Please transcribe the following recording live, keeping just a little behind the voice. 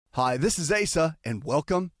Hi, this is Asa, and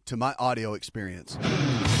welcome to my audio experience.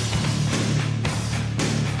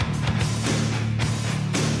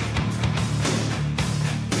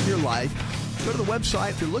 Your life, go to the website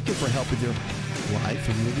if you're looking for help with your life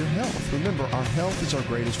and with your health. Remember, our health is our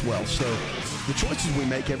greatest wealth. So the choices we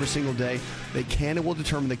make every single day, they can and will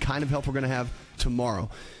determine the kind of health we're going to have tomorrow.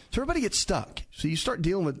 So everybody gets stuck. So you start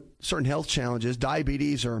dealing with certain health challenges,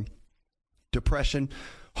 diabetes or depression,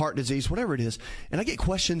 heart disease, whatever it is. And I get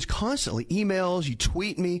questions constantly, emails, you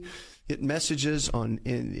tweet me, get messages on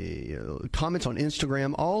comments on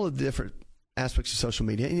Instagram, all of the different aspects of social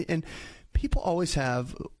media. And people always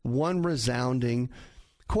have one resounding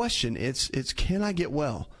question. It's can I get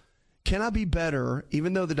well? Can I be better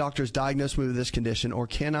even though the doctor has diagnosed me with this condition? Or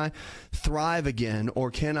can I thrive again? Or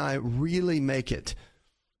can I really make it?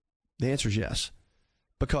 The answer is yes.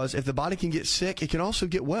 Because if the body can get sick, it can also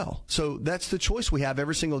get well. So that's the choice we have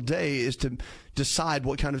every single day, is to decide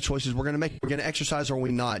what kind of choices we're going to make. We're going to exercise or are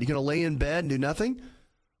we not? You're going to lay in bed and do nothing?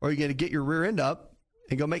 Or are you going to get your rear end up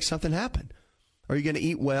and go make something happen? Are you going to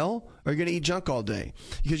eat well? Or are you going to eat junk all day?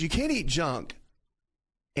 Because you can't eat junk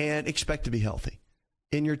and expect to be healthy.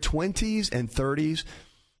 In your 20s and 30s,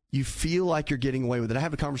 you feel like you're getting away with it. I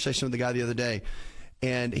had a conversation with the guy the other day,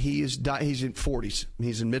 and he's in 40s.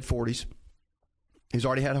 He's in mid-40s. He's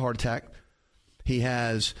already had a heart attack. He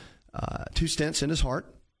has 2 stents in his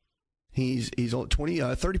heart. He's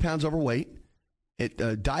 30 pounds overweight.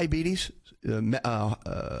 Diabetes,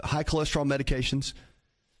 high cholesterol medications.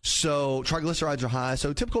 So triglycerides are high.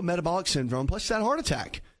 So typical metabolic syndrome, plus he's had a heart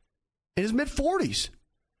attack in his mid-40s.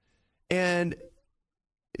 And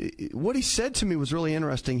what he said to me was really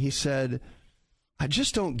interesting. He said, I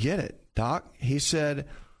just don't get it, Doc. He said,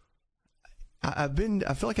 I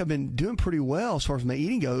feel like I've been doing pretty well as far as my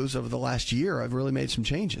eating goes over the last year. I've really made some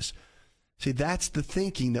changes. See, that's the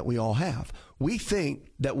thinking that we all have. We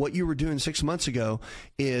think that what you were doing 6 months ago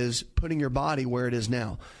is putting your body where it is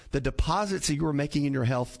now. The deposits that you were making in your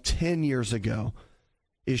health 10 years ago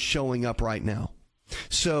is showing up right now.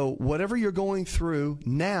 So whatever you're going through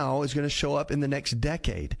now is going to show up in the next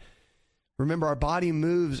decade. Remember, our body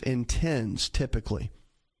moves in tens typically.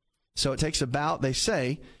 So it takes about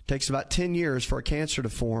 10 years for a cancer to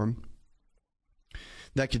form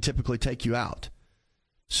that could typically take you out.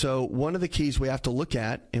 So one of the keys we have to look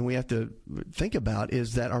at and we have to think about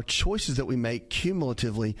is that our choices that we make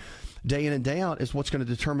cumulatively day in and day out is what's going to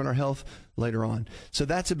determine our health later on. So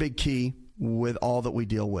that's a big key with all that we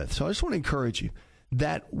deal with. So I just want to encourage you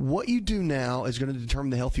that what you do now is going to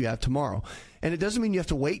determine the health you have tomorrow. And it doesn't mean you have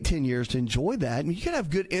to wait 10 years to enjoy that. I mean, you can have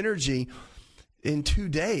good energy in 2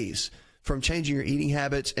 days from changing your eating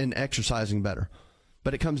habits and exercising better.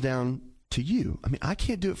 But it comes down to you. I mean, I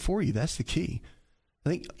can't do it for you. That's the key. I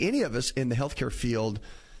think any of us in the healthcare field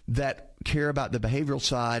that care about the behavioral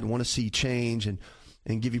side, want to see change and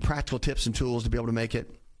give you practical tips and tools to be able to make it.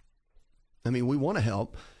 I mean, we want to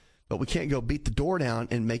help, but we can't go beat the door down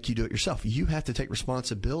and make you do it yourself. You have to take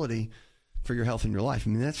responsibility for your health in your life. I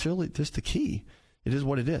mean, that's really just the key. It is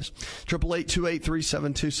what it is.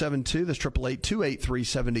 888-283-7272. That's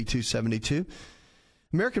 888-283-7272.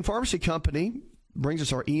 American Pharmacy Company brings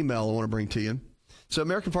us our email I want to bring to you. So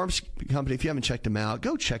American Pharmacy Company, if you haven't checked them out,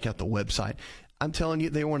 go check out the website. I'm telling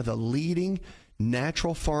you, they're one of the leading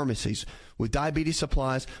natural pharmacies with diabetes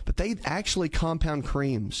supplies, but they actually compound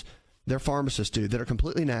creams. Their pharmacists do that are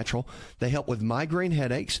completely natural. They help with migraine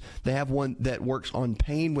headaches. They have one that works on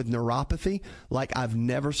pain with neuropathy like I've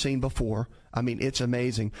never seen before. I mean, it's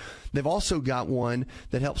amazing. They've also got one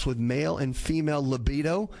that helps with male and female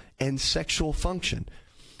libido and sexual function.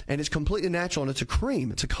 And it's completely natural, and it's a cream.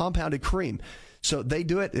 It's a compounded cream. So they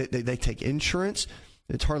do it. They take insurance.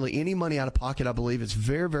 It's hardly any money out of pocket, I believe. It's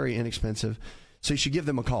very, very inexpensive. So you should give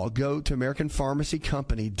them a call. Go to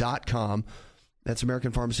AmericanPharmacyCompany.com. That's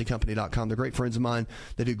AmericanPharmacyCompany.com. They're great friends of mine.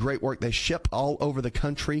 They do great work. They ship all over the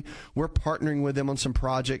country. We're partnering with them on some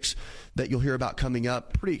projects that you'll hear about coming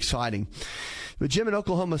up. Pretty exciting. But Jim in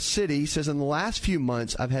Oklahoma City says, in the last few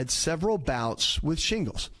months, I've had several bouts with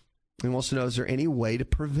shingles. He wants to know, is there any way to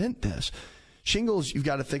prevent this? Shingles, you've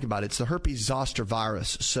got to think about it. It's the herpes zoster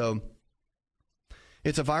virus. So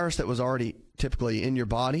it's a virus that was already typically in your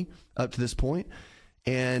body up to this point.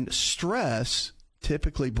 And stress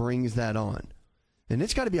typically brings that on. And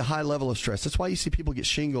it's got to be a high level of stress. That's why you see people get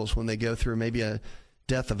shingles when they go through maybe a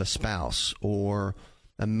death of a spouse or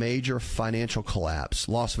a major financial collapse,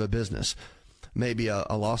 loss of a business, maybe a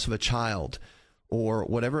loss of a child, or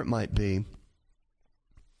whatever it might be.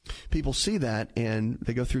 People see that and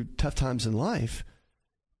they go through tough times in life,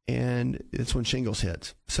 and it's when shingles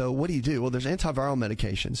hits. So what do you do? Well, there's antiviral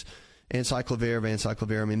medications. anciclovir,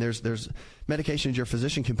 vanciclovir. I mean, there's medications your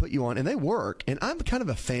physician can put you on, and they work. And I'm kind of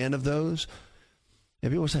a fan of those.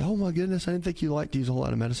 And people say, "Oh my goodness, I didn't think you liked to use a whole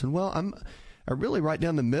lot of medicine." Well, I really right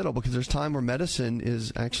down the middle, because there's time where medicine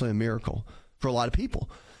is actually a miracle for a lot of people.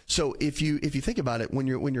 So if you think about it, when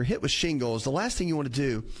you're hit with shingles, the last thing you want to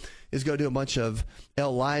do is go do a bunch of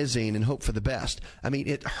L-lysine and hope for the best. I mean,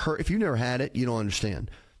 it hurt. If you've never had it, you don't understand.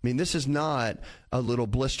 I mean, this is not a little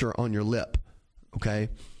blister on your lip, okay?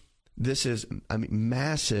 This is,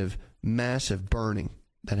 massive, massive burning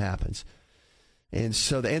that happens. And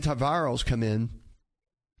so the antivirals come in,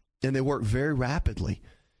 and they work very rapidly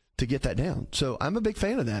to get that down. So I'm a big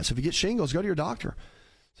fan of that. So if you get shingles, go to your doctor.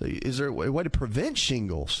 So is there a way to prevent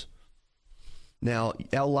shingles? Now,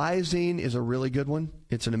 L-lysine is a really good one.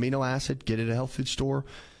 It's an amino acid. Get it at a health food store.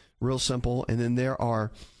 Real simple. And then there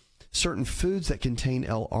are certain foods that contain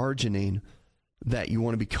L-arginine that you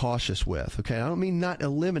want to be cautious with. Okay, I don't mean not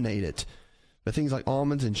eliminate it, but things like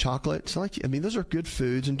almonds and chocolate. It's like, those are good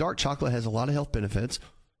foods, and dark chocolate has a lot of health benefits.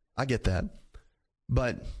 I get that.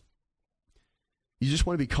 But you just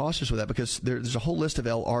want to be cautious with that, because there's a whole list of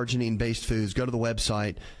L-arginine-based foods. Go to the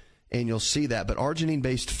website, and you'll see that. But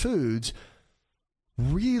arginine-based foods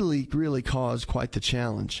really, really cause quite the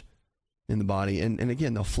challenge in the body. And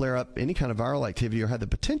again, they'll flare up any kind of viral activity, or have the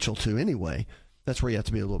potential to anyway. That's where you have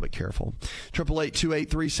to be a little bit careful.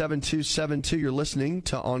 888-283-7272. You're listening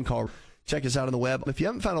to On Call. Check us out on the web. If you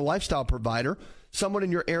haven't found a lifestyle provider, someone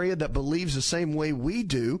in your area that believes the same way we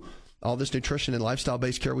do, all this nutrition and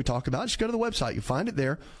lifestyle-based care we talk about, just go to the website. You'll find it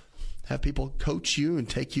there. Have people coach you and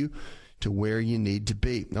take you to where you need to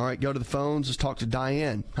be. All right, go to the phones. Let's talk to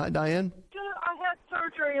Diane. Hi, Diane. I had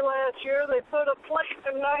surgery last year. They put a plate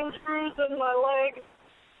and 9 screws in my leg.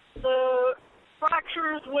 The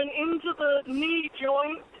fractures went into the knee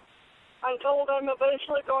joint. I'm told I'm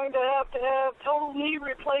eventually going to have total knee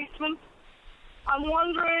replacement. I'm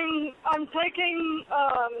wondering, I'm taking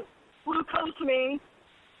glucosamine.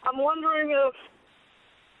 I'm wondering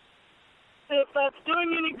if that's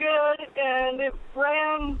doing any good, and if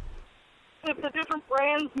the different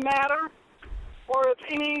brands matter, or if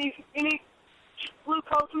any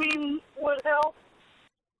glucosamine would help.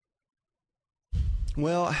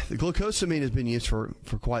 Well, the glucosamine has been used for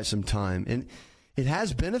quite some time, and it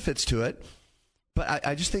has benefits to it, but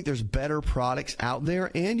I just think there's better products out there,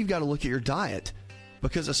 and you've got to look at your diet,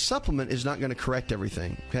 because a supplement is not going to correct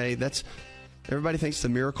everything, okay? Everybody thinks the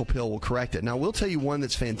miracle pill will correct it. Now, we'll tell you one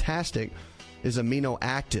that's fantastic is Amino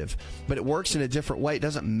Active, but it works in a different way. It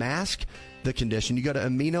doesn't mask the condition. You go to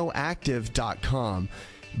aminoactive.com,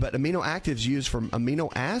 but Amino Active is used for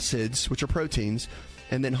amino acids, which are proteins,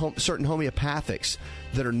 and then certain homeopathics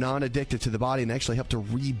that are non-addictive to the body and actually help to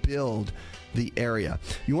rebuild the area.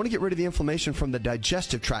 You want to get rid of the inflammation from the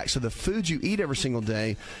digestive tract. So the foods you eat every single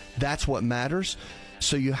day, that's what matters.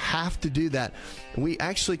 So you have to do that. We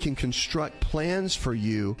actually can construct plans for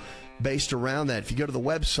you based around that. If you go to the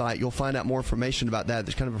website, you'll find out more information about that.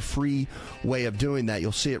 There's kind of a free way of doing that.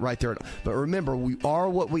 You'll see it right there. But remember, we are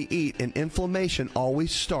what we eat, and inflammation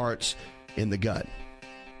always starts in the gut.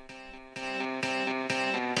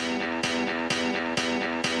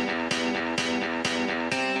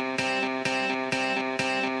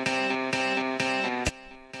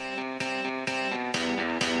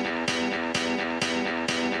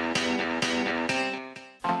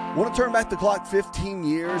 Want to turn back the clock 15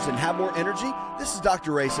 years and have more energy? This is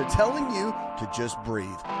Dr. Asa telling you to just breathe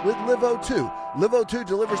with LiveO2. LiveO2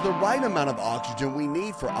 delivers the right amount of oxygen we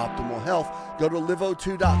need for optimal health. Go to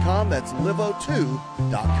liveO2.com. That's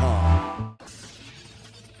liveO2.com.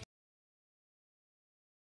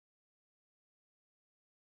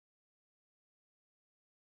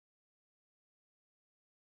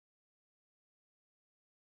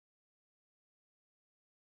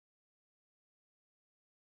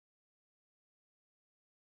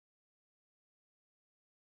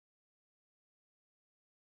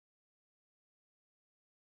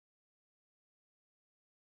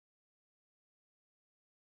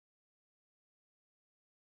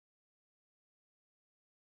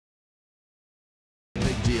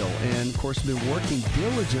 Deal. And of course, been working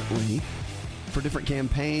diligently for different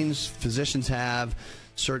campaigns. Physicians have,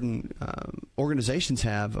 certain organizations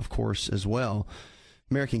have, of course, as well.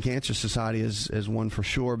 American Cancer Society is one for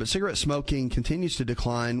sure. But cigarette smoking continues to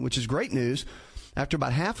decline, which is great news after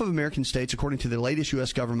about half of American states, according to the latest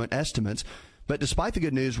U.S. government estimates. But despite the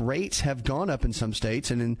good news, rates have gone up in some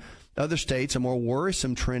states, and in other states, a more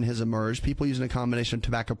worrisome trend has emerged. People using a combination of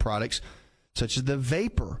tobacco products, such as the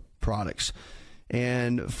vapor products.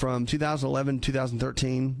 And from 2011 to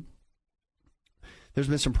 2013, there's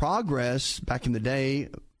been some progress back in the day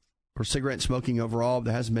or cigarette smoking overall.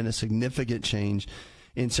 There has been a significant change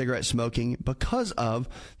in cigarette smoking because of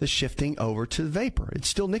the shifting over to vapor. It's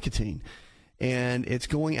still nicotine, and it's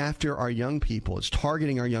going after our young people. It's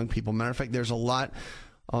targeting our young people. Matter of fact, there's a lot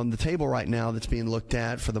on the table right now that's being looked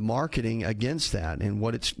at for the marketing against that, and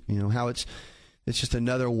what it's, how it's just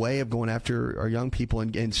another way of going after our young people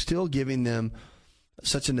and still giving them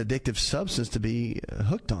such an addictive substance to be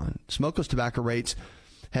hooked on. Smokeless tobacco rates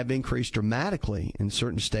have increased dramatically in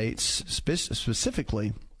certain states,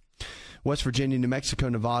 specifically West Virginia, New Mexico,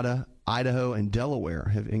 Nevada, Idaho, and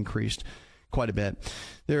Delaware have increased quite a bit.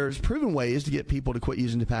 There's proven ways to get people to quit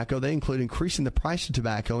using tobacco. They include increasing the price of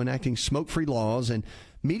tobacco, enacting smoke-free laws, and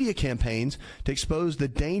media campaigns to expose the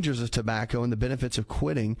dangers of tobacco and the benefits of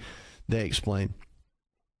quitting, they explain.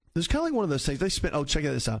 There's kind of like one of those things. They spent, check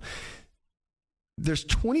this out. There's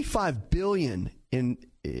 $25 billion in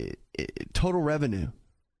total revenue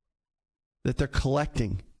that they're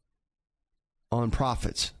collecting on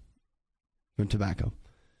profits from tobacco.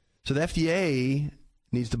 So the FDA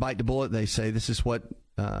needs to bite the bullet, they say. This is what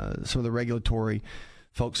some of the regulatory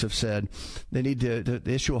folks have said. They need to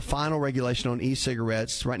issue a final regulation on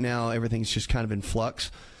e-cigarettes. Right now, everything's just kind of in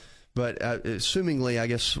flux. But assumingly, I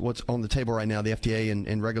guess what's on the table right now, the FDA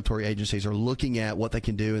and regulatory agencies are looking at what they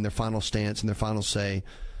can do in their final stance and their final say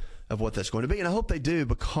of what that's going to be. And I hope they do,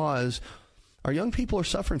 because our young people are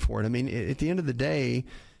suffering for it. I mean, at the end of the day,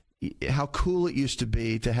 how cool it used to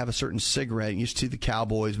be to have a certain cigarette. You used to see the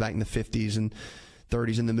cowboys back in the 50s and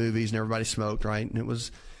 30s in the movies, and everybody smoked, right? And it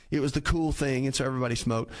was the cool thing, and so everybody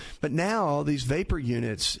smoked. But now these vapor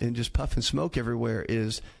units and just puff and smoke everywhere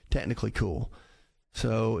is technically cool.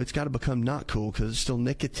 So it's got to become not cool because it's still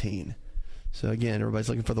nicotine. So again, everybody's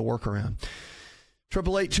looking for the workaround.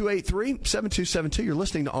 888-283-7272. You're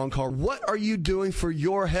listening to On Call. What are you doing for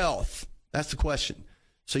your health? That's the question.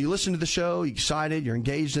 So you listen to the show, you're excited, you're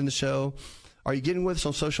engaged in the show. Are you getting with us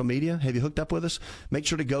on social media? Have you hooked up with us? Make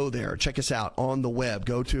sure to go there. Check us out on the web.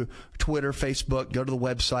 Go to Twitter, Facebook, go to the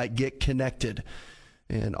website, get connected.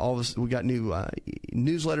 And all this, we got new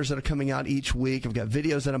newsletters that are coming out each week. I've got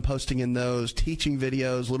videos that I'm posting in those, teaching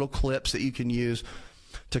videos, little clips that you can use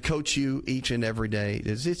to coach you each and every day.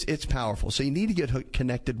 It's powerful. So you need to get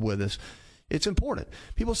connected with us. It's important.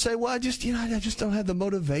 People say, well, I just don't have the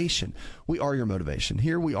motivation. We are your motivation.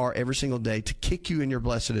 Here we are every single day to kick you in your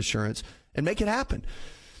blessed assurance and make it happen.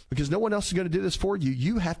 Because no one else is going to do this for you.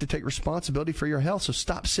 You have to take responsibility for your health. So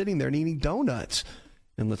stop sitting there and eating donuts,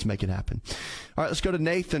 and let's make it happen. All right, let's go to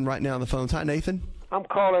Nathan right now on the phone. Hi, Nathan. I'm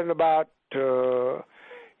calling about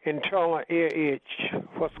internal ear itch.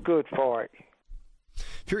 What's good for it?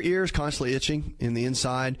 If your ear is constantly itching in the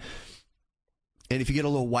inside, and if you get a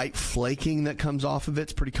little white flaking that comes off of it,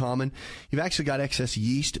 it's pretty common. You've actually got excess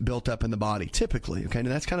yeast built up in the body, typically. Okay, and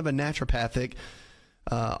that's kind of a naturopathic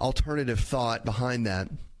alternative thought behind that.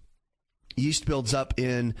 Yeast builds up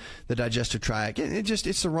in the digestive tract.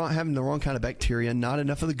 It's having the wrong kind of bacteria, not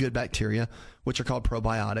enough of the good bacteria, which are called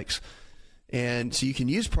probiotics. And so you can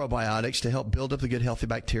use probiotics to help build up the good, healthy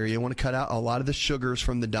bacteria. You want to cut out a lot of the sugars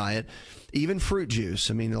from the diet, even fruit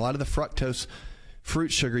juice. I mean, a lot of the fructose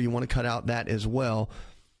fruit sugar, you want to cut out that as well,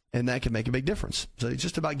 and that can make a big difference. So it's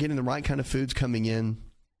just about getting the right kind of foods coming in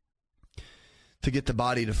to get the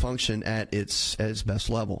body to function at its best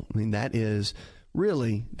level. I mean, that is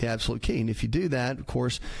really the absolute key. And if you do that, of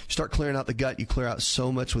course, you start clearing out the gut, you clear out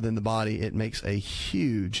so much within the body, it makes a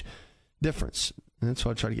huge difference. And that's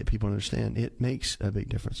what I try to get people to understand. It makes a big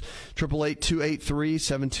difference.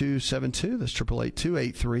 888-283-7272. That's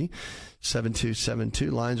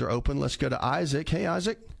 888-283-7272. Lines are open. Let's go to Isaac. Hey,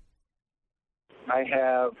 Isaac. I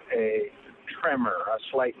have a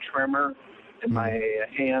slight tremor in my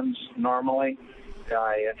hands normally.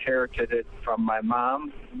 I inherited it from my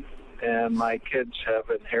mom, and my kids have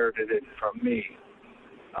inherited it from me.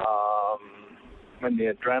 When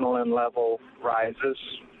the adrenaline level rises,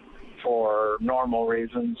 for normal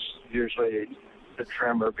reasons, usually the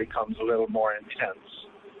tremor becomes a little more intense.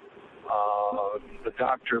 The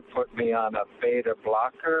doctor put me on a beta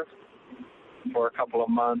blocker for a couple of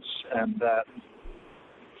months, and that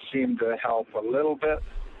seemed to help a little bit,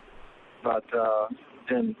 but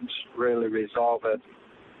didn't really resolve it.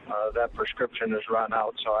 That prescription has run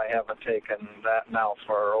out, so I haven't taken that now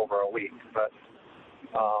for over a week. But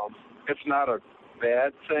it's not a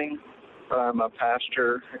bad thing. I'm a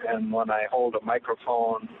pastor, and when I hold a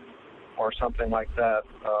microphone or something like that,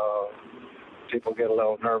 people get a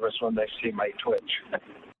little nervous when they see my twitch.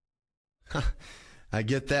 I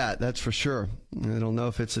get that. That's for sure. I don't know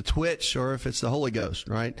if it's a twitch or if it's the Holy Ghost,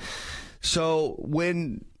 right? So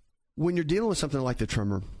when you're dealing with something like the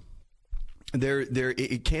tremor,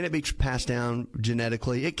 Can it be passed down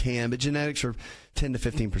genetically? It can, but genetics are 10 to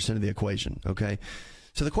 15% of the equation. Okay,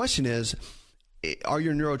 so the question is, are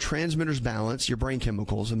your neurotransmitters balanced? Your brain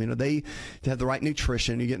chemicals? I mean, are they have the right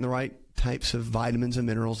nutrition? Are you getting the right types of vitamins and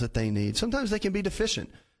minerals that they need? Sometimes they can be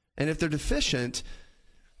deficient, and if they're deficient,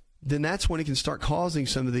 then that's when it can start causing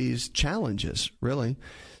some of these challenges, really.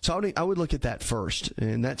 So I would look at that first,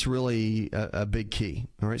 and that's really a big key.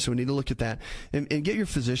 All right, so we need to look at that and get your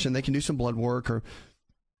physician. They can do some blood work or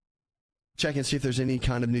check and see if there's any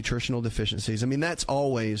kind of nutritional deficiencies. I mean, that's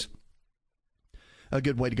always a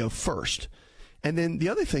good way to go first. And then the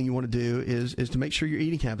other thing you want to do is to make sure your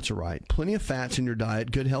eating habits are right. Plenty of fats in your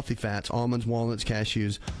diet, good healthy fats, almonds, walnuts,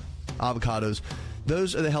 cashews, avocados.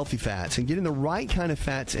 Those are the healthy fats, and getting the right kind of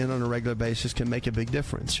fats in on a regular basis can make a big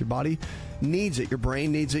difference. Your body needs it, your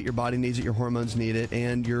brain needs it, your body needs it, your hormones need it,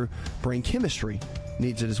 and your brain chemistry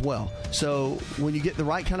needs it as well. So when you get the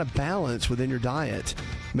right kind of balance within your diet,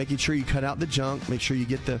 making sure you cut out the junk, make sure you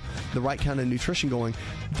get the right kind of nutrition going,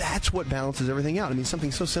 that's what balances everything out. I mean,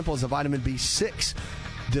 something so simple as a vitamin B6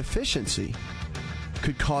 deficiency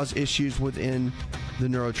could cause issues within the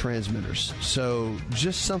neurotransmitters. So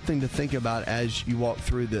just something to think about as you walk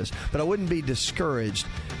through this. But I wouldn't be discouraged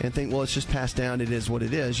and think, well, it's just passed down. It is what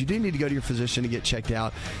it is. You do need to go to your physician to get checked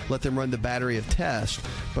out. Let them run the battery of tests.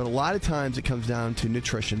 But a lot of times it comes down to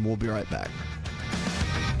nutrition. We'll be right back.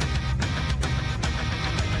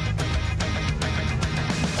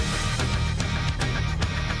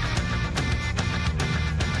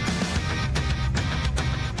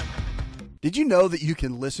 Did you know that you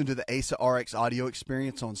can listen to the AsaRx audio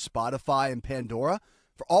experience on Spotify and Pandora?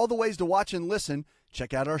 For all the ways to watch and listen,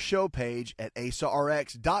 check out our show page at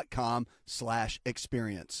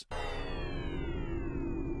asarx.com/experience.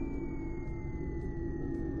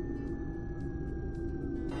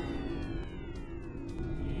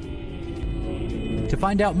 To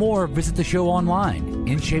find out more, visit the show online,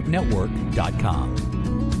 InShapeNetwork.com.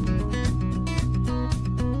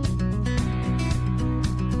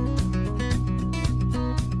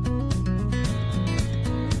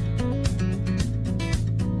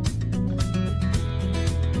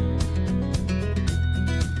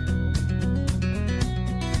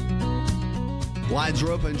 Lines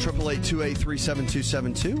are open,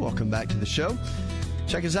 888-283-7272. Welcome back to the show.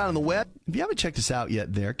 Check us out on the web. If you haven't checked us out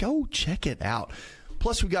yet there, go check it out.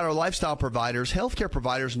 Plus, we've got our lifestyle providers, healthcare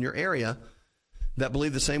providers in your area that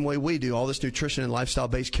believe the same way we do. All this nutrition and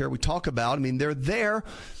lifestyle-based care we talk about, I mean, they're there,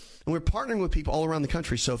 and we're partnering with people all around the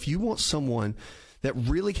country. So if you want someone that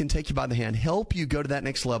really can take you by the hand, help you go to that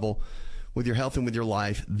next level with your health and with your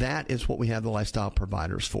life, that is what we have the lifestyle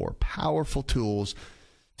providers for. Powerful tools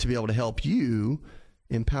to be able to help you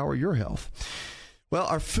empower your health. Well,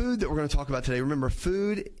 our food that we're going to talk about today, remember,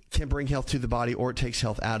 food can bring health to the body or it takes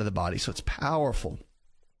health out of the body. So it's powerful.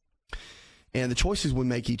 And the choices we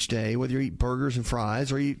make each day, whether you eat burgers and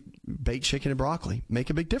fries or you eat baked chicken and broccoli, make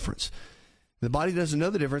a big difference. The body doesn't know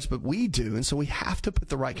the difference, but we do, and so we have to put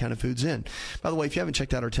the right kind of foods in. By the way, if you haven't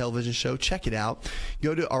checked out our television show, check it out.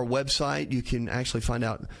 Go to our website. You can actually find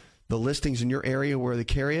out the listings in your area where they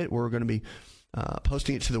carry it. We're going to be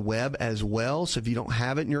posting it to the web as well. So if you don't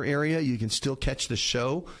have it in your area, you can still catch the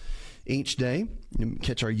show each day. You can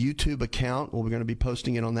catch our YouTube account. We're going to be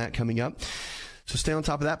posting it on that coming up. So stay on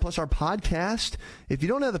top of that. Plus our podcast. If you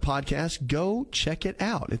don't have the podcast, go check it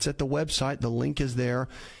out. It's at the website. The link is there.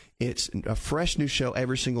 It's a fresh new show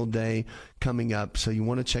every single day coming up. So you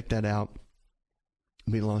want to check that out.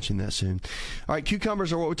 We'll be launching that soon. All right,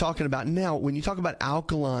 cucumbers are what we're talking about. Now, when you talk about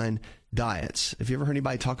alkaline diets, have you ever heard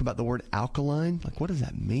anybody talk about the word alkaline? Like, what does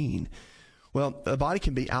that mean? Well, the body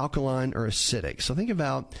can be alkaline or acidic. So think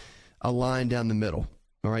about a line down the middle.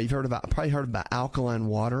 All right, you've probably heard about alkaline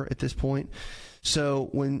water at this point. So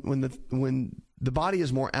when the body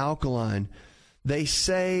is more alkaline, they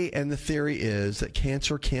say, and the theory is that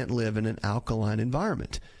cancer can't live in an alkaline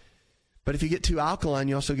environment. But if you get too alkaline,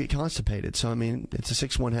 you also get constipated. So, I mean, it's a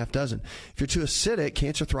 6 1/2 dozen. If you're too acidic,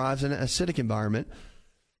 cancer thrives in an acidic environment,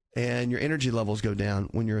 and your energy levels go down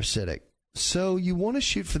when you're acidic. So you want to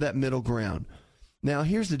shoot for that middle ground. Now,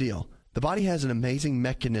 here's the deal. The body has an amazing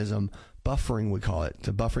mechanism, buffering we call it.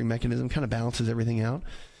 The buffering mechanism kind of balances everything out.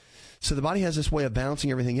 So the body has this way of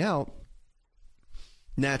balancing everything out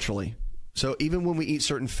naturally. So even when we eat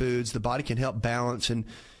certain foods, the body can help balance and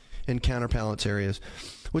counterbalance areas,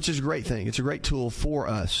 which is a great thing. It's a great tool for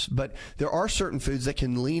us. But there are certain foods that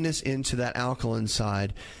can lean us into that alkaline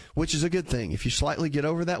side, which is a good thing. If you slightly get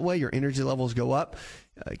over that way, your energy levels go up,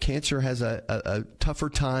 Cancer has a tougher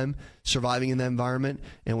time surviving in that environment,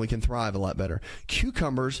 and we can thrive a lot better.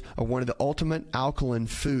 Cucumbers are one of the ultimate alkaline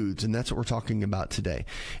foods, and that's what we're talking about today.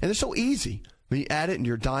 And they're so easy. When you add it in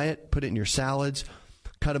your diet, put it in your salads,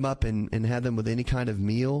 cut them up and have them with any kind of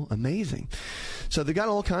meal. Amazing. So they've got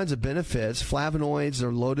all kinds of benefits. Flavonoids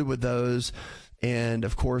are loaded with those. And,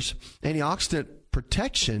 of course, antioxidant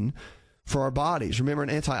protection for our bodies. Remember, an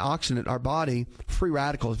antioxidant, our body, free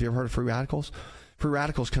radicals. Have you ever heard of free radicals? Free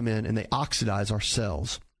radicals come in and they oxidize our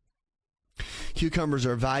cells. Cucumbers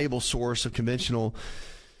are a valuable source of conventional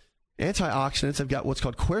antioxidants. They've got what's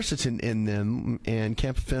called quercetin in them and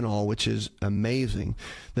camphophyllanol, which is amazing.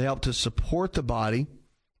 They help to support the body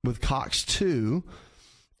with COX-2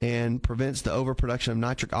 and prevents the overproduction of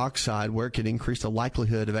nitric oxide, where it could increase the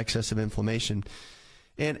likelihood of excessive inflammation.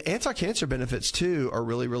 And anti-cancer benefits, too, are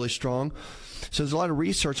really, really strong. So there's a lot of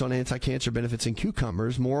research on anti-cancer benefits in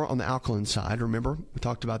cucumbers, more on the alkaline side. Remember, we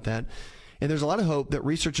talked about that. And there's a lot of hope that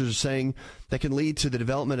researchers are saying that can lead to the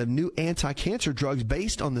development of new anti-cancer drugs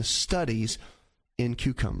based on the studies in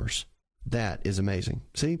cucumbers. That is amazing.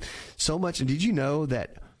 See, so much. And did you know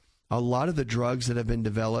that a lot of the drugs that have been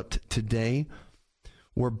developed today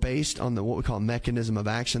were based on what we call mechanism of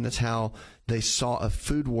action? That's how they saw a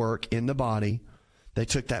food work in the body. They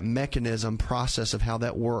took that mechanism process of how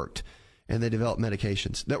that worked, and they developed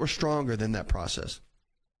medications that were stronger than that process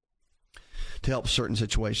to help certain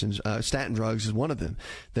situations. Statin drugs is one of them.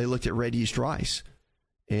 They looked at red yeast rice,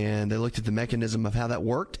 and they looked at the mechanism of how that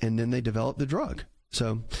worked, and then they developed the drug.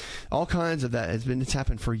 So all kinds of that. It's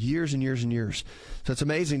happened for years and years and years. So it's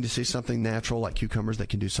amazing to see something natural like cucumbers that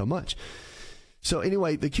can do so much. So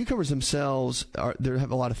anyway, the cucumbers themselves, they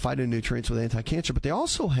have a lot of phytonutrients with anti-cancer, but they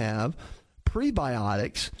also have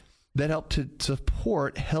prebiotics that help to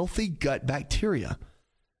support healthy gut bacteria,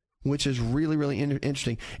 which is really, really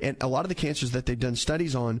interesting. And a lot of the cancers that they've done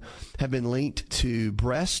studies on have been linked to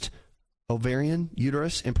breast, ovarian,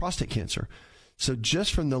 uterus, and prostate cancer. So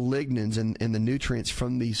just from the lignans and the nutrients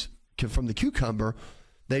from the cucumber,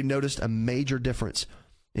 they've noticed a major difference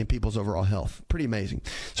in people's overall health. Pretty amazing.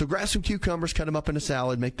 So grab some cucumbers, cut them up in a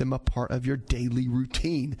salad, make them a part of your daily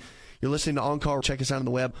routine. You're listening to On Call. Check us out on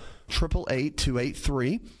the web,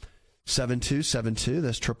 888-283-7272.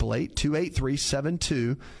 That's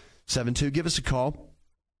 888-283-7272. Give us a call.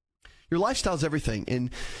 Your lifestyle is everything. And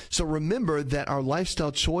so remember that our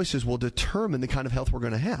lifestyle choices will determine the kind of health we're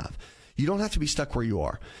going to have. You don't have to be stuck where you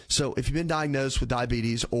are. So if you've been diagnosed with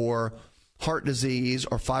diabetes or heart disease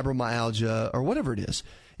or fibromyalgia or whatever it is,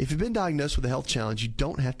 if you've been diagnosed with a health challenge, you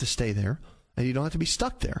don't have to stay there and you don't have to be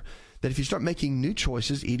stuck there. That if you start making new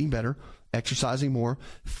choices, eating better, exercising more,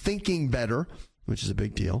 thinking better, which is a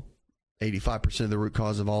big deal, 85% of the root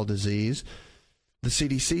cause of all disease, the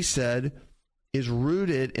CDC said, is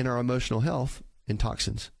rooted in our emotional health and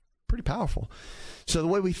toxins. Pretty powerful. So the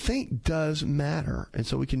way we think does matter. And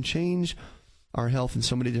so we can change our health in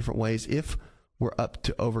so many different ways if we're up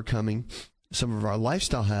to overcoming some of our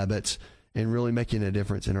lifestyle habits and really making a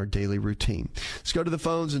difference in our daily routine. Let's go to the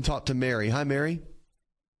phones and talk to Mary. Hi, Mary.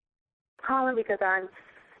 Calling because I'm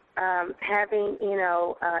having,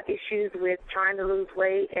 issues with trying to lose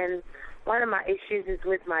weight, and one of my issues is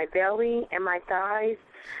with my belly and my thighs.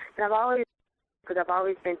 And I've always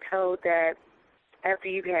been told that after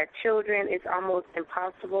you've had children, it's almost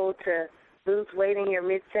impossible to lose weight in your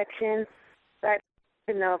midsection. But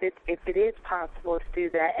I don't know if it is possible to do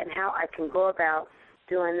that and how I can go about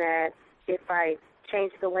doing that. If I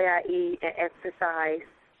change the way I eat and exercise,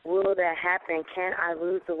 will that happen? Can I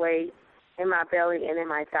lose the weight in my belly and in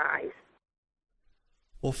my thighs?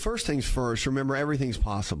 Well, first things first, remember everything's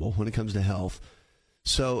possible when it comes to health.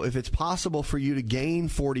 So if it's possible for you to gain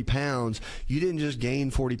 40 pounds, you didn't just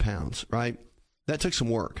gain 40 pounds, right? That took some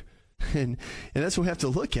work. And that's what we have to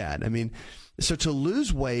look at. I mean, so to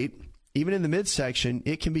lose weight, even in the midsection,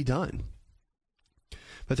 it can be done.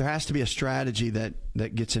 But there has to be a strategy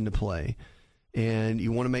that gets into play. And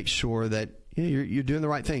you want to make sure that you're doing the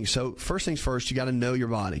right thing. So first things first, you got to know your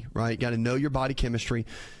body, right? You got to know your body chemistry,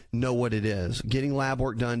 know what it is. Getting lab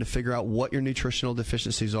work done to figure out what your nutritional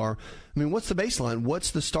deficiencies are. I mean, what's the baseline?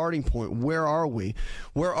 What's the starting point? Where are we?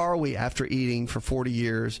 Where are we after eating for 40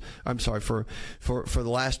 years? I'm sorry, for the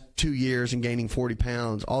last 2 years and gaining 40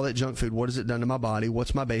 pounds, all that junk food, what has it done to my body?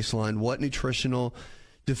 What's my baseline? What nutritional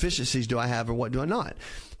deficiencies do I have or what do I not?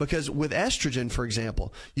 Because with estrogen, for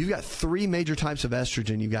example, you've got three major types of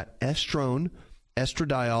estrogen. You've got estrone,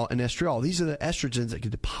 estradiol, and estriol. These are the estrogens that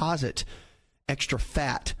can deposit extra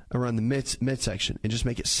fat around the midsection and just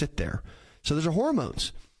make it sit there. So those are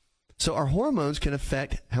hormones. So our hormones can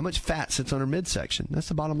affect how much fat sits on our midsection. That's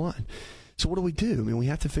the bottom line. So what do we do? I mean, we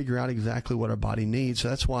have to figure out exactly what our body needs. So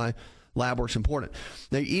that's why lab work's important.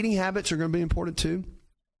 Now, eating habits are going to be important too.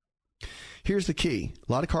 Here's the key.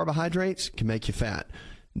 A lot of carbohydrates can make you fat.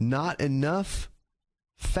 Not enough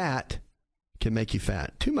fat can make you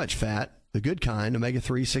fat. Too much fat, the good kind,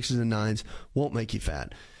 omega-3, 6s, and 9s, won't make you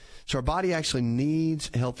fat. So our body actually needs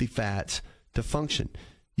healthy fats to function.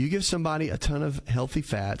 You give somebody a ton of healthy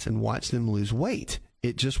fats and watch them lose weight.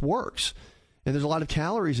 It just works. And there's a lot of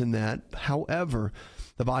calories in that. However,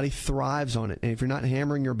 the body thrives on it. And if you're not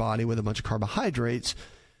hammering your body with a bunch of carbohydrates,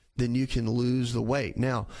 then you can lose the weight.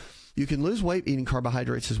 Now, you can lose weight eating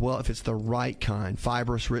carbohydrates as well if it's the right kind.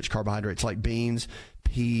 Fibrous, rich carbohydrates like beans,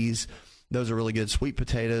 peas. Those are really good. Sweet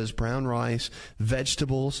potatoes, brown rice,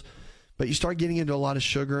 vegetables. But you start getting into a lot of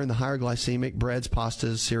sugar and the higher glycemic breads,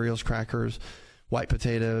 pastas, cereals, crackers, white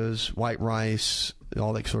potatoes, white rice,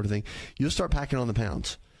 all that sort of thing. You'll start packing on the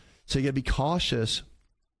pounds. So you got to be cautious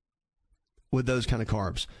with those kind of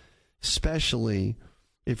carbs, especially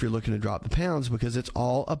if you're looking to drop the pounds, because it's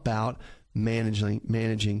all about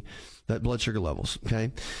managing that blood sugar levels.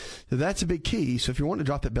 Okay, so that's a big key. So if you want to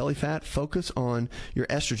drop that belly fat, focus on your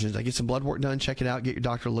estrogens. I get some blood work done. Check it out. Get your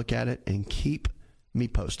doctor to look at it and keep me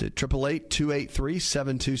posted.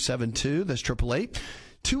 888-283-7272. That's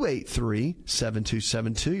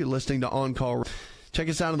 888-283-7272. You're listening to On Call. Check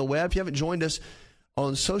us out on the web. If you haven't joined us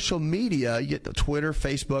on social media, you get the Twitter,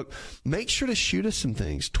 Facebook. Make sure to shoot us some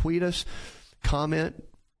things. Tweet us, comment,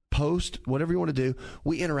 post, whatever you want to do.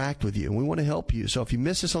 We interact with you, and we want to help you. So if you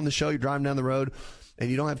miss us on the show, you're driving down the road, and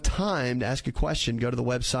you don't have time to ask a question, go to the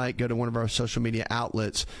website, go to one of our social media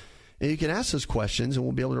outlets, and you can ask those questions, and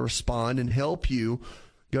we'll be able to respond and help you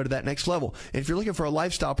go to that next level. And if you're looking for a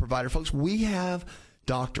lifestyle provider, folks, we have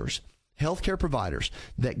doctors, healthcare providers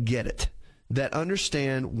that get it, that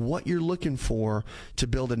understand what you're looking for to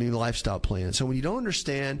build a new lifestyle plan. So when you don't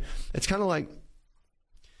understand, it's kind of like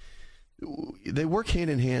they work hand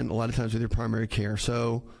in hand a lot of times with your primary care.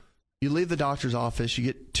 So you leave the doctor's office, you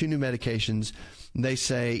get 2 new medications, and they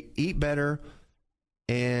say, eat better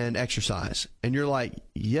and exercise. And you're like,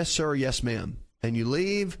 yes, sir, yes, ma'am. And you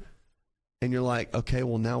leave, and you're like, okay,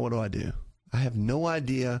 well, now what do I do? I have no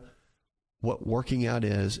idea what working out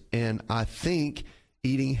is, and I think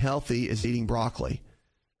eating healthy is eating broccoli.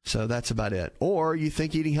 So that's about it. Or you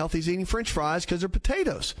think eating healthy is eating French fries because they're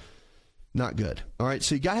potatoes. Not good. All right,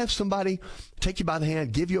 so you got to have somebody take you by the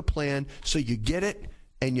hand, give you a plan so you get it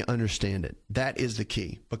and you understand it. That is the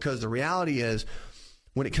key, because the reality is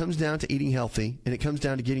when it comes down to eating healthy and it comes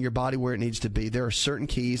down to getting your body where it needs to be, there are certain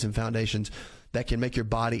keys and foundations that can make your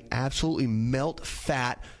body absolutely melt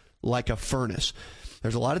fat like a furnace.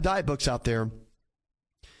 There's a lot of diet books out there,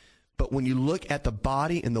 but when you look at the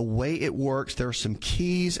body and the way it works, there are some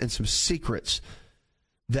keys and some secrets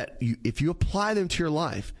that if you apply them to your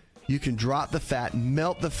life, you can drop the fat,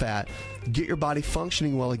 melt the fat, get your body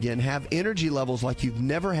functioning well again, have energy levels like you've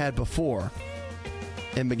never had before,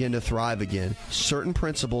 and begin to thrive again. Certain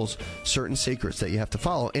principles, certain secrets that you have to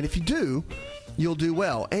follow. And if you do, you'll do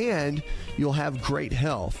well, and you'll have great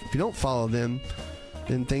health. If you don't follow them,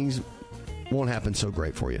 then things won't happen so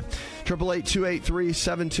great for you.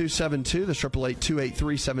 888-283-7272. That's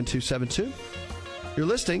 888-283-7272. You're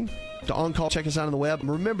listening to On Call. Check us out on the web.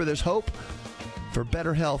 Remember, there's hope for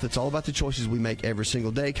better health. It's all about the choices we make every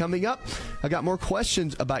single day. Coming up, I got more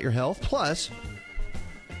questions about your health. Plus,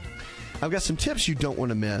 I've got some tips you don't want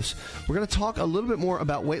to miss. We're going to talk a little bit more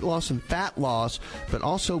about weight loss and fat loss, but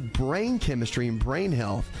also brain chemistry and brain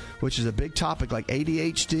health, which is a big topic like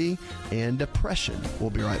ADHD and depression. We'll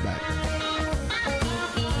be right back.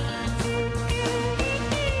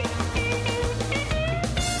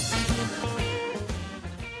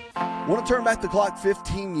 Want to turn back the clock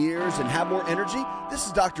 15 years and have more energy? This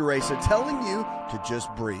is Dr. Asa telling you to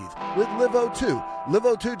just breathe with LiveO2.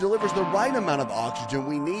 LiveO2 delivers the right amount of oxygen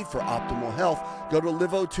we need for optimal health. Go to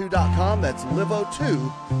liveO2.com. That's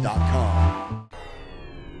liveO2.com.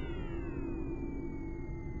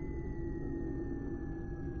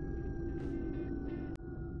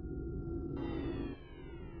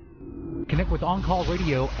 Connect with On Call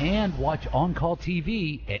Radio and watch On Call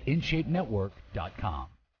TV at InShapeNetwork.com.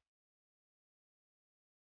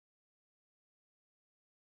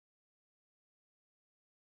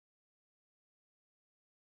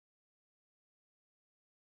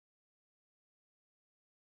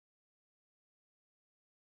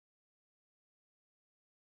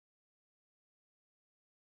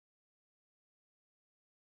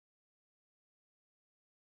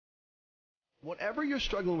 Whatever you're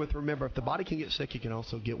struggling with, remember, if the body can get sick, it can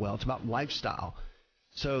also get well. It's about lifestyle.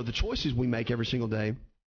 So the choices we make every single day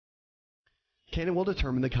can and will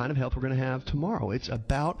determine the kind of health we're going to have tomorrow. It's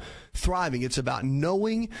about thriving. It's about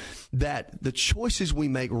knowing that the choices we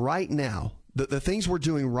make right now, the things we're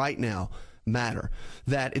doing right now, matter.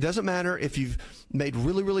 That it doesn't matter if you've made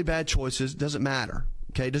really, really bad choices. Doesn't matter.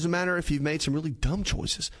 Okay? It doesn't matter if you've made some really dumb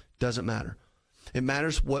choices. Doesn't matter. It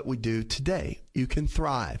matters what we do today. You can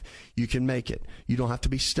thrive. You can make it. You don't have to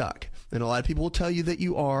be stuck. And a lot of people will tell you that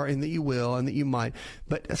you are and that you will and that you might,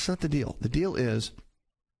 but that's not the deal. The deal is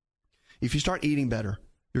if you start eating better,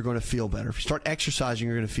 you're going to feel better. If you start exercising,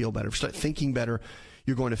 you're going to feel better. If you start thinking better,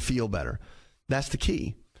 you're going to feel better. That's the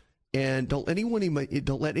key. And don't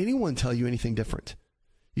let anyone tell you anything different.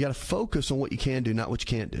 You got to focus on what you can do, not what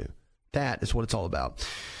you can't do. That is what it's all about.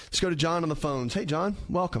 Let's go to John on the phones. Hey, John,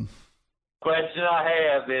 welcome. Question I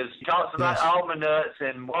have is, you talk about almond nuts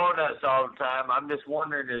and walnuts all the time. I'm just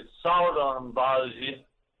wondering if salt on them bothers you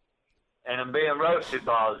and them being roasted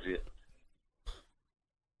bothers you.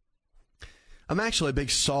 I'm actually a big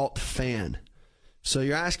salt fan. So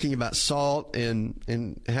you're asking about salt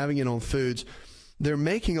and having it on foods. They're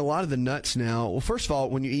making a lot of the nuts now. Well, first of all,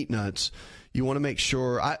 when you eat nuts, you want to make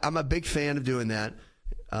sure. I'm a big fan of doing that.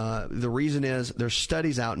 The reason is there's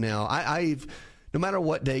studies out now. No matter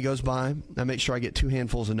what day goes by, I make sure I get 2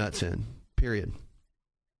 handfuls of nuts in, period.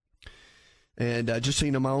 And just so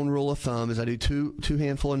you know, my own rule of thumb is I do two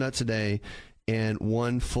handful of nuts a day and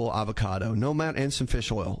 1 full avocado, and some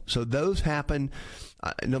fish oil. So those happen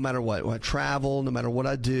no matter what. When I travel, no matter what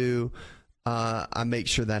I do, I make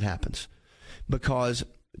sure that happens. Because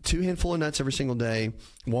 2 handful of nuts every single day,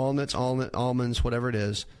 walnuts, almonds, whatever it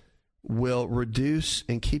is, will reduce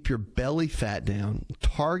and keep your belly fat down,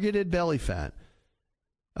 targeted belly fat,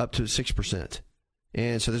 up to 6%.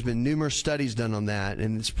 And so there's been numerous studies done on that,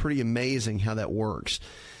 and it's pretty amazing how that works.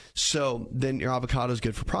 So then your avocado is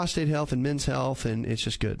good for prostate health and men's health, and it's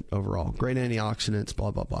just good overall. Great antioxidants,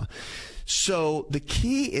 blah, blah, blah. So the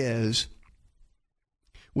key is,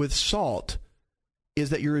 with salt, is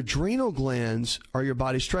that your adrenal glands are your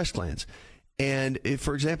body's stress glands. And if,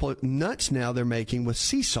 for example, nuts now they're making with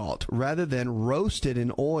sea salt rather than roasted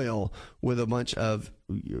in oil with a bunch of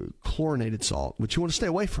chlorinated salt, which you want to stay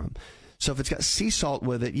away from. So if it's got sea salt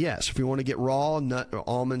with it, yes. If you want to get raw nut or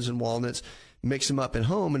almonds and walnuts, mix them up at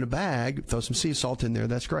home in a bag, throw some sea salt in there,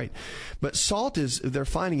 that's great. But salt they're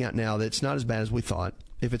finding out now that it's not as bad as we thought,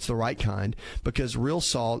 if it's the right kind, because real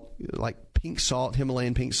salt, like pink salt,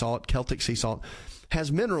 Himalayan pink salt, Celtic sea salt,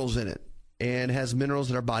 has minerals in it. And has minerals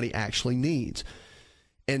that our body actually needs.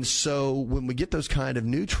 And so when we get those kind of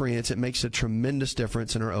nutrients, it makes a tremendous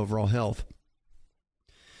difference in our overall health.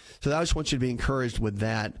 So I just want you to be encouraged with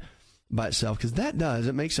that by itself, because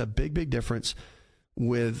it makes a big, big difference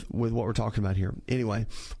with what we're talking about here. Anyway,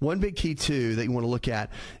 one big key, too, that you want to look at,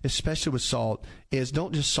 especially with salt, is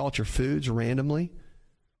don't just salt your foods randomly,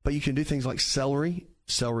 but you can do things like celery.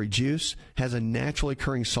 Celery juice has a naturally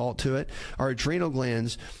occurring salt to it. Our adrenal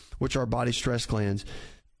glands, which are body stress glands,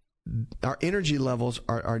 our energy levels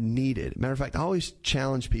are needed. Matter of fact, I always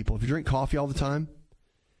challenge people, if you drink coffee all the time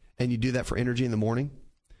and you do that for energy in the morning,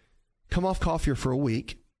 come off coffee for a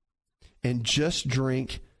week and just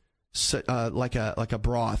drink like a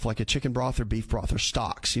broth, like a chicken broth or beef broth or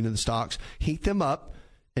stocks. You know, the stocks, heat them up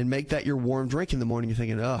and make that your warm drink in the morning. You're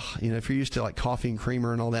thinking, if you're used to like coffee and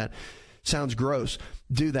creamer and all that, sounds gross.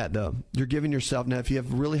 Do that, though. You're giving yourself, now, if you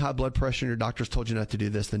have really high blood pressure and your doctor's told you not to do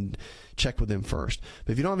this, then check with them first.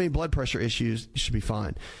 But if you don't have any blood pressure issues, you should be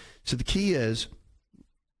fine. So the key is,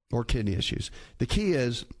 or kidney issues, the key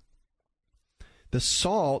is the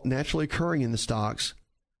salt naturally occurring in the stocks,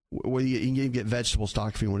 where you can even get vegetable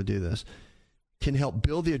stock if you want to do this, can help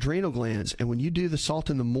build the adrenal glands. And when you do the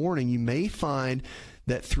salt in the morning, you may find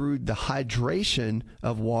that through the hydration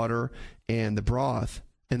of water and the broth,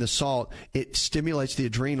 and the salt, it stimulates the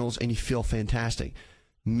adrenals and you feel fantastic.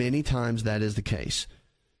 Many times that is the case.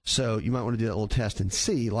 So you might want to do that little test and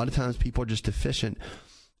see. A lot of times people are just deficient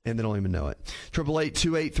and they don't even know it.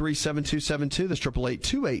 888-283-7272. That's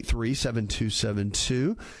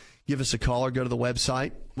 888-283-7272. Give us a call or go to the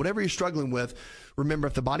website. Whatever you're struggling with, remember,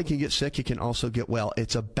 if the body can get sick, it can also get well.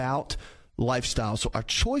 It's about lifestyle. So our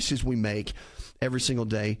choices we make every single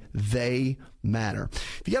day, they matter.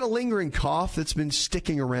 If you got a lingering cough that's been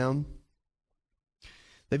sticking around,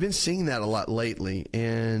 they've been seeing that a lot lately.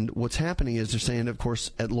 And what's happening is they're saying, of course,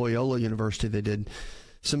 at Loyola University, they did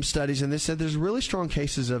some studies, and they said there's really strong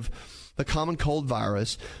cases of the common cold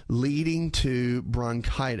virus leading to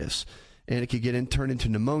bronchitis. And it could turn into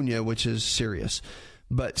pneumonia, which is serious.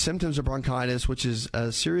 But symptoms of bronchitis, which is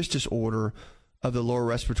a serious disorder of the lower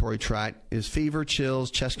respiratory tract, is fever, chills,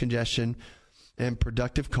 chest congestion, and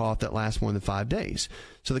productive cough that lasts more than 5 days.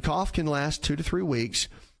 So the cough can last 2 to 3 weeks,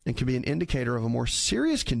 and can be an indicator of a more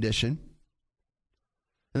serious condition.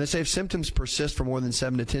 And they say if symptoms persist for more than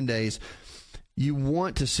 7 to 10 days, you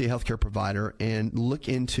want to see a healthcare provider and look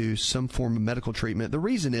into some form of medical treatment. The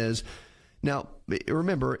reason is, now,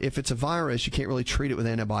 remember, if it's a virus, you can't really treat it with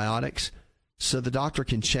antibiotics. So the doctor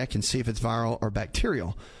can check and see if it's viral or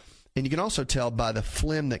bacterial. And you can also tell by the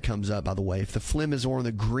phlegm that comes up, by the way. If the phlegm is more on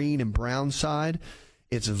the green and brown side,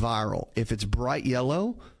 it's viral. If it's bright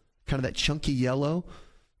yellow, kind of that chunky yellow,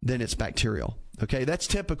 then it's bacterial. Okay, that's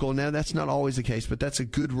typical. Now, that's not always the case, but that's a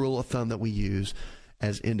good rule of thumb that we use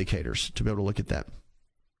as indicators to be able to look at that.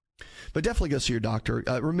 But definitely go see your doctor.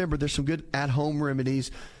 Remember, there's some good at-home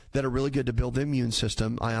remedies that are really good to build the immune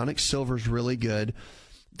system. Ionic silver is really good.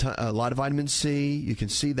 A lot of vitamin C. You can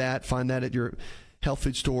see that, find that at your health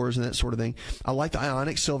food stores and that sort of thing. I like the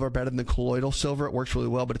ionic silver better than the colloidal silver. It works really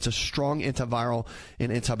well, but it's a strong antiviral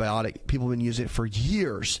and antibiotic. People have been using it for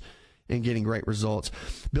years and getting great results.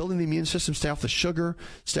 Building the immune system, stay off the sugar,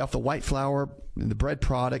 stay off the white flour, the bread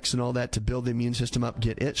products and all that to build the immune system up,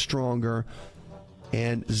 get it stronger.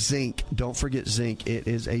 And zinc, don't forget zinc. It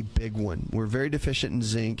is a big one. We're very deficient in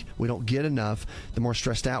zinc. We don't get enough. The more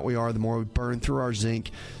stressed out we are, the more we burn through our zinc.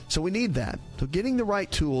 So we need that. So getting the right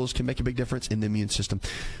tools can make a big difference in the immune system.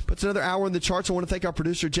 Puts another hour in the charts. I want to thank our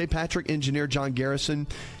producer, Jay Patrick, engineer John Garrison,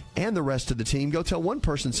 and the rest of the team. Go tell one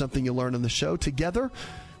person something you learned on the show. Together,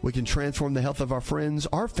 we can transform the health of our friends,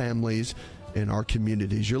 our families, and our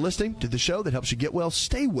communities. You're listening to the show that helps you get well,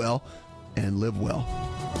 stay well, and live well.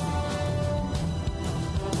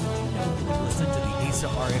 Listen to the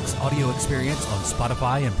AsaRx audio experience on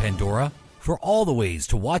Spotify and Pandora. For all the ways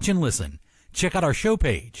to watch and listen, check out our show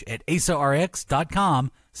page at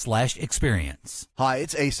asarx.com/experience. Hi,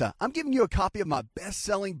 it's Asa. I'm giving you a copy of my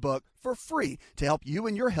best-selling book for free to help you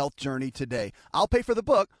in your health journey today. I'll pay for the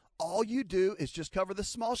book. All you do is just cover the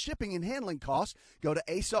small shipping and handling costs. Go to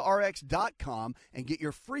asarx.com and get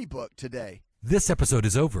your free book today. This episode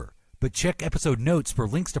is over, but check episode notes for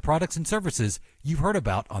links to products and services you've heard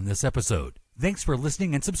about on this episode. Thanks for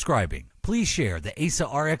listening and subscribing. Please share the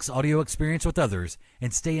AsaRx audio experience with others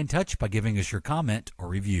and stay in touch by giving us your comment or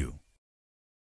review.